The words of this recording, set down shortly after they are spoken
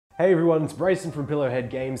Hey everyone, it's Bryson from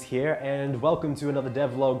Pillowhead Games here, and welcome to another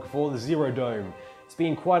devlog for the Zero Dome. It's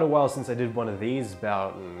been quite a while since I did one of these,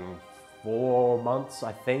 about 4 months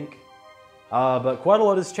I think. But quite a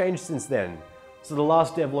lot has changed since then. So the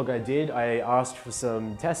last devlog I did, I asked for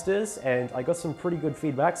some testers and I got some pretty good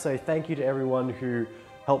feedback, so thank you to everyone who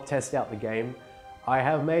helped test out the game. I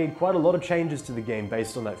have made quite a lot of changes to the game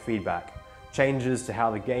based on that feedback. Changes to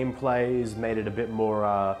how the game plays, made it a bit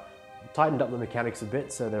more, tightened up the mechanics a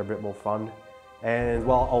bit so they're a bit more fun. And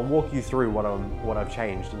well, I'll walk you through what I've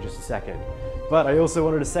changed in just a second. But I also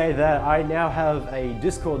wanted to say that I now have a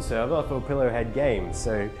Discord server for Pillowhead Games.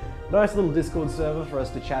 So nice little Discord server for us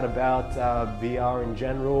to chat about VR in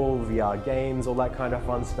general, VR games, all that kind of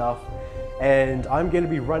fun stuff. And I'm going to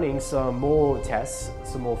be running some more tests,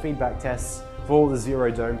 some more feedback tests for the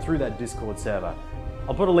Zero Dome through that Discord server.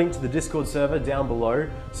 I'll put a link to the Discord server down below,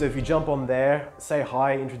 so if you jump on there, say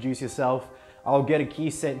hi, introduce yourself, I'll get a key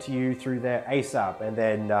sent to you through there ASAP, and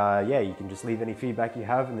then yeah, you can just leave any feedback you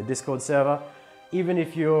have in the Discord server. Even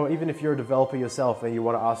if you're a developer yourself and you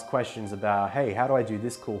want to ask questions about, hey, how do I do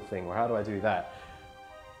this cool thing, or how do I do that?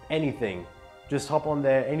 Anything, just hop on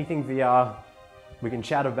there, anything VR, we can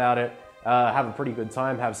chat about it, have a pretty good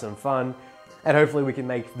time, have some fun, and hopefully we can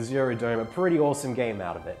make the Zero Dome a pretty awesome game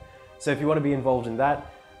out of it. So if you want to be involved in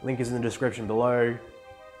that, link is in the description below,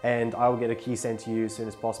 and I will get a key sent to you as soon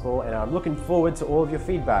as possible, and I'm looking forward to all of your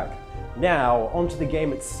feedback. Now, onto the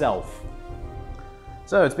game itself.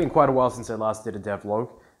 So it's been quite a while since I last did a devlog.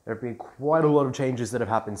 There have been quite a lot of changes that have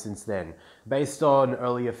happened since then, based on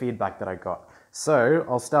earlier feedback that I got. So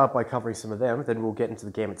I'll start by covering some of them, then we'll get into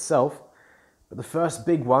the game itself. But the first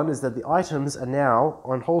big one is that the items are now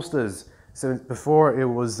on holsters. So before it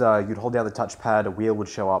was, you'd hold down the touchpad, a wheel would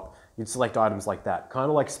show up, you'd select items like that, kind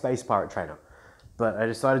of like Space Pirate Trainer. But I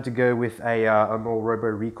decided to go with a more Robo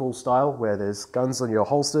Recall style, where there's guns on your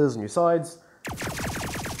holsters, on your sides.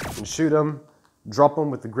 You can shoot them, drop them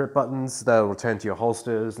with the grip buttons, they'll return to your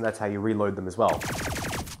holsters, and that's how you reload them as well.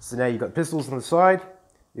 So now you've got pistols on the side,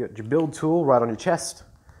 you've got your build tool right on your chest,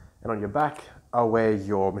 and on your back are where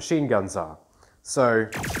your machine guns are. So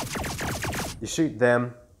you shoot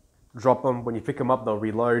them, drop them, when you pick them up they'll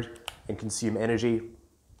reload and consume energy,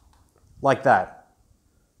 like that.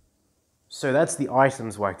 So that's the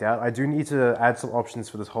items worked out. I do need to add some options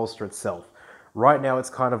for this holster itself. Right now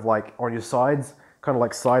it's kind of like on your sides, kind of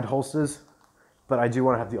like side holsters, but I do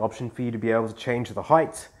want to have the option for you to be able to change the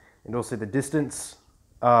height and also the distance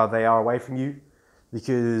they are away from you,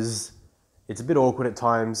 because it's a bit awkward at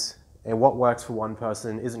times, and what works for one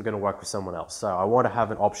person isn't going to work for someone else. So I want to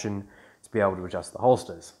have an option to be able to adjust the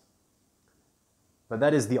holsters. But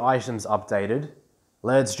that is the items updated.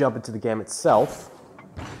 Let's jump into the game itself.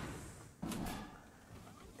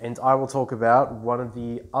 And I will talk about one of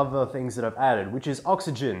the other things that I've added, which is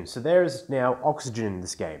oxygen. So there is now oxygen in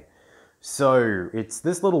this game. So it's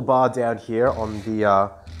this little bar down here on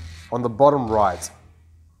the bottom right.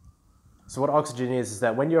 So what oxygen is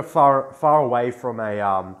that when you're far away from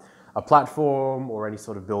a platform or any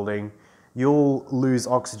sort of building, you'll lose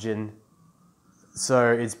oxygen.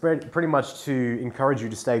 So it's pretty much to encourage you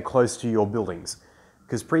to stay close to your buildings.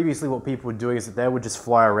 Because previously what people were doing is that they would just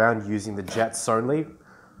fly around using the jets only.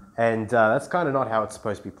 And that's kind of not how it's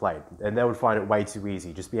supposed to be played. And they would find it way too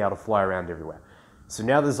easy, just be able to fly around everywhere. So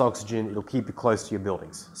now there's oxygen, it'll keep you close to your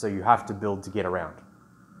buildings. So you have to build to get around.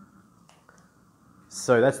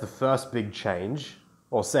 So that's the first big change,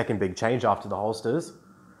 or second big change after the holsters.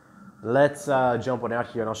 Let's jump on out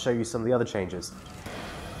here and I'll show you some of the other changes.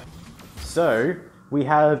 So we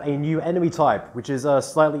have a new enemy type, which is a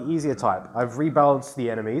slightly easier type. I've rebalanced the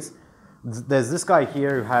enemies. There's this guy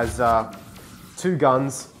here who has 2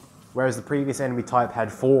 guns, whereas the previous enemy type had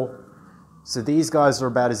 4. So these guys are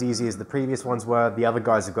about as easy as the previous ones were. The other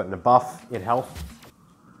guys have gotten a buff in health.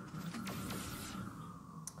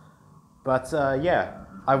 But yeah,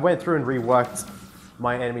 I went through and reworked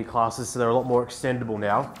my enemy classes so they're a lot more extendable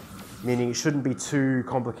now, meaning it shouldn't be too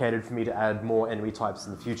complicated for me to add more enemy types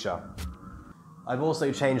in the future. I've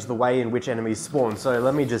also changed the way in which enemies spawn, so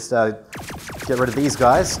let me just get rid of these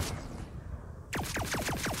guys.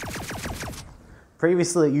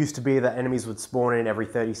 Previously it used to be that enemies would spawn in every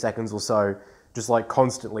 30 seconds or so, just like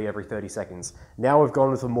constantly every 30 seconds. Now we've gone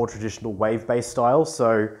with a more traditional wave-based style,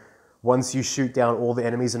 so once you shoot down all the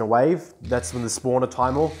enemies in a wave, that's when the spawner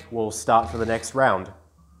timer will start for the next round,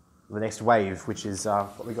 the next wave, which is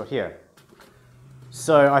what we got here.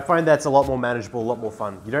 So I find that's a lot more manageable, a lot more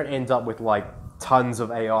fun. You don't end up with like tons of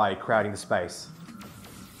AI crowding the space.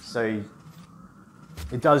 So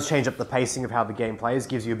it does change up the pacing of how the game plays,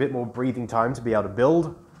 gives you a bit more breathing time to be able to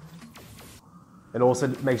build. and also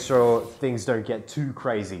make sure things don't get too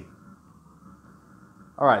crazy.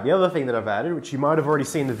 Alright, the other thing that I've added, which you might have already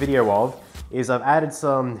seen the video of, is I've added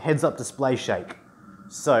some heads-up display shake.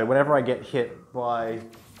 So whenever I get hit by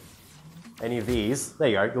any of these, there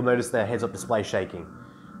you go, you'll notice their heads-up display shaking.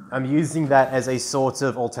 I'm using that as a sort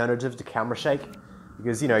of alternative to camera shake,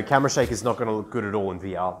 because, you know, camera shake is not going to look good at all in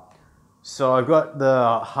VR. So I've got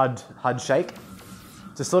the HUD shake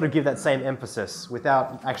to sort of give that same emphasis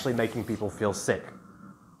without actually making people feel sick.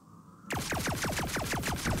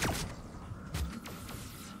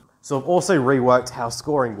 So I've also reworked how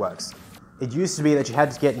scoring works. It used to be that you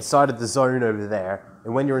had to get inside of the zone over there,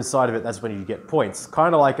 and when you're inside of it, that's when you get points.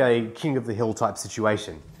 Kind of like a King of the Hill type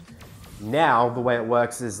situation. Now, the way it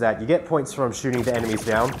works is that you get points from shooting the enemies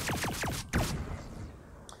down,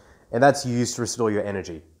 and that's used to restore your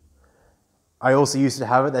energy. I also used to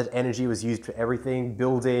have it that energy was used for everything,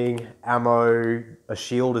 building, ammo, a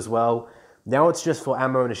shield as well. Now it's just for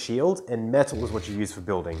ammo and a shield, and metal is what you use for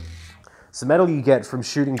building. So metal you get from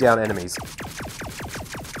shooting down enemies.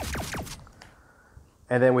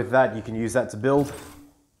 And then with that, you can use that to build.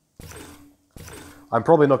 I'm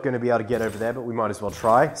probably not going to be able to get over there, but we might as well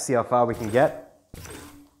try, see how far we can get.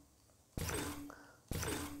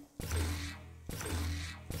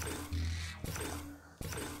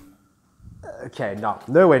 Okay, no,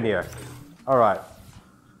 nowhere near. Alright.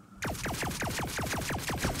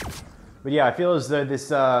 But yeah, I feel as though this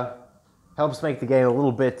helps make the game a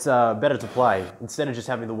little bit better to play. Instead of just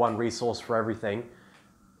having the one resource for everything,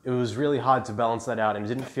 it was really hard to balance that out and it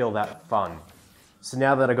didn't feel that fun. So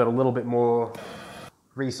now that I got a little bit more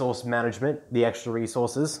resource management, the extra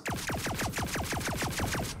resources,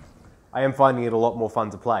 I am finding it a lot more fun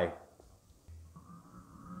to play.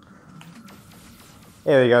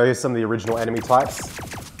 There we go, here's some of the original enemy types.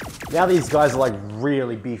 Now these guys are like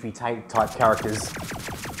really beefy tank type characters.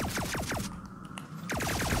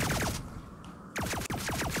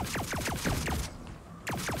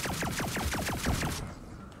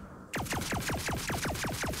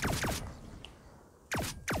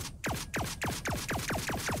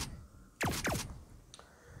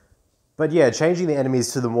 But yeah, changing the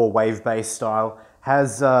enemies to the more wave-based style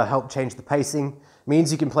has helped change the pacing.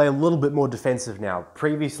 Means you can play a little bit more defensive now.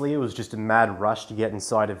 Previously, it was just a mad rush to get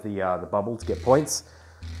inside of the bubble to get points.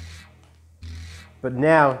 But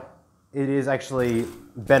now, it is actually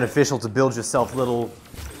beneficial to build yourself little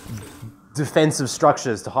defensive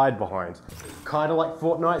structures to hide behind. Kind of like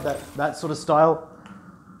Fortnite, that sort of style.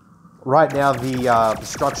 Right now, the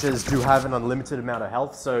structures do have an unlimited amount of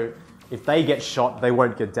health, so if they get shot, they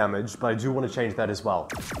won't get damaged, but I do want to change that as well.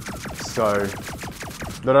 So,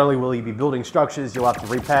 not only will you be building structures, you'll have to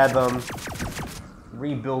repair them,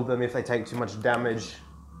 rebuild them if they take too much damage.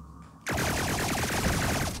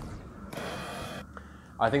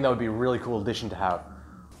 I think that would be a really cool addition to have.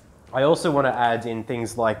 I also want to add in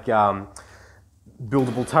things like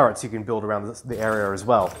buildable turrets you can build around the area as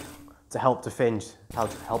well, to help defend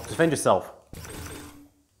yourself.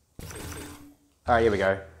 Alright, here we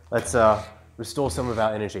go. Let's restore some of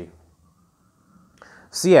our energy.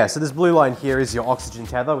 So yeah, so this blue line here is your oxygen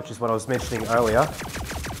tether, which is what I was mentioning earlier.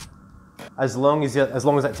 As long as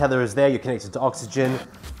that tether is there, you're connected to oxygen.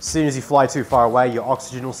 As soon as you fly too far away, your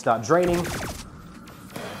oxygen will start draining,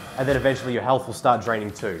 and then eventually your health will start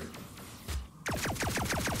draining too.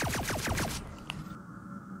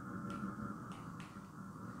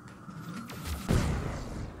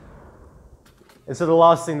 And so the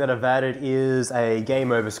last thing that I've added is a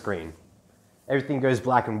game over screen. Everything goes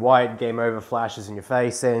black and white, game over flashes in your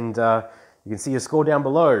face, and you can see your score down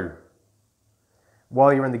below.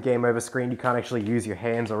 While you're in the game over screen, you can't actually use your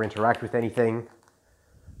hands or interact with anything.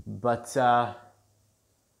 But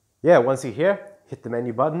yeah, once you're here, hit the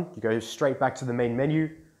menu button, you go straight back to the main menu,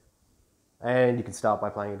 and you can start by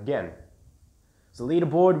playing it again. So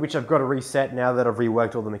leaderboard, which I've got to reset now that I've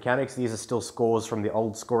reworked all the mechanics. These are still scores from the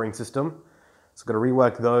old scoring system. So I've got to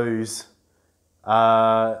rework those.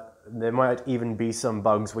 There might even be some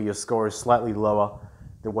bugs where your score is slightly lower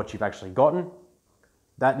than what you've actually gotten.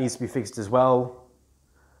 That needs to be fixed as well.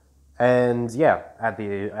 And yeah, add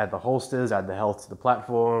the holsters, add the health to the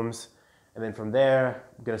platforms. And then from there,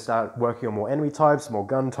 I'm going to start working on more enemy types, more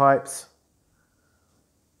gun types.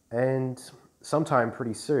 And sometime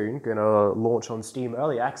pretty soon, going to launch on Steam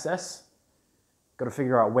Early Access. Got to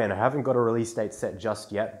figure out when. I haven't got a release date set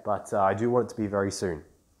just yet, but I do want it to be very soon.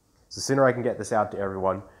 So the sooner I can get this out to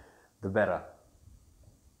everyone, the better.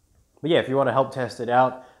 But yeah, if you want to help test it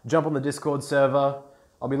out, jump on the Discord server.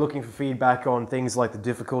 I'll be looking for feedback on things like the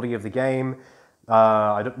difficulty of the game.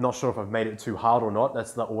 I'm not sure if I've made it too hard or not.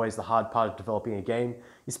 That's always the hard part of developing a game.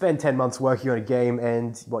 You spend 10 months working on a game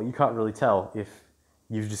and, well, you can't really tell if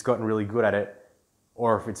you've just gotten really good at it,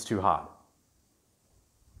 or if it's too hard.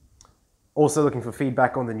 Also looking for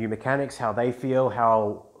feedback on the new mechanics, how they feel,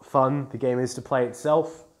 how fun the game is to play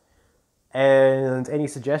itself, and any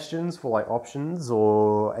suggestions for like options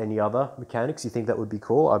or any other mechanics you think that would be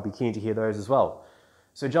cool. I'd be keen to hear those as well.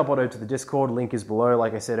 So jump on over to the Discord, link is below,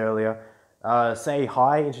 like I said earlier. Say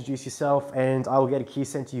hi, introduce yourself, and I will get a key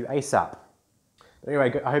sent to you ASAP.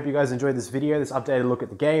 Anyway, I hope you guys enjoyed this video, this updated look at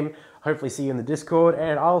the game. Hopefully see you in the Discord,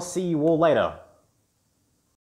 and I'll see you all later.